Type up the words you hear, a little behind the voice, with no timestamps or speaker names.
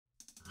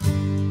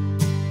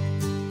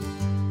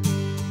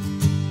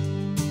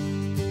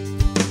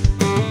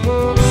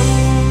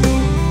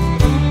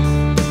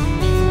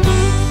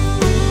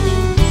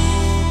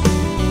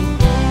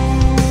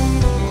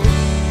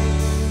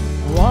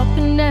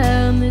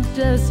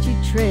dusty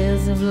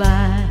trails of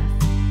life.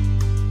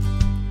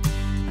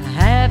 I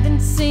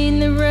haven't seen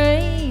the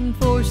rain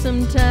for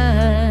some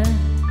time.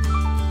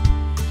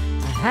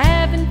 I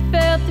haven't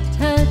felt the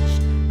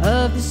touch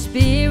of the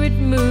Spirit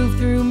move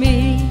through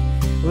me.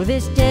 Will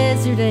this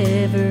desert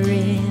ever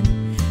end?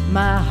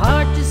 My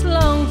heart just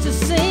longs to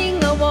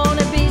sing. I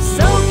wanna be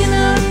soaking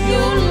up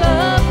your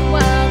love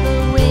while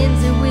the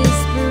winds are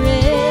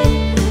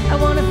whispering. I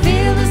wanna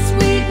feel the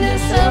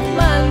sweetness of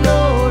my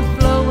Lord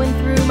flowing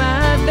through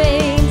my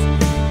veins,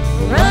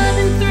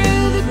 running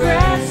through the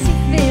grassy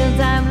fields.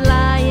 I'm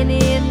lying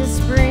in the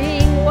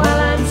spring while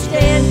I'm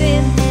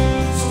standing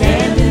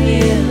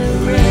in the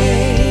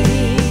rain.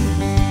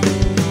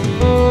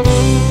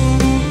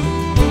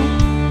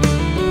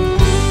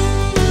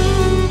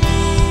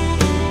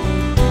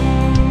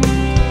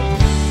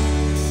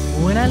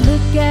 When I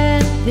look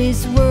at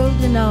this world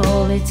and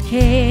all its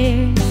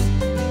cares,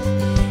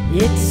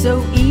 it's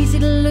so easy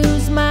to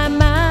lose my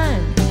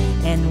mind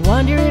and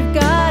wonder if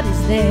God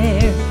is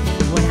there.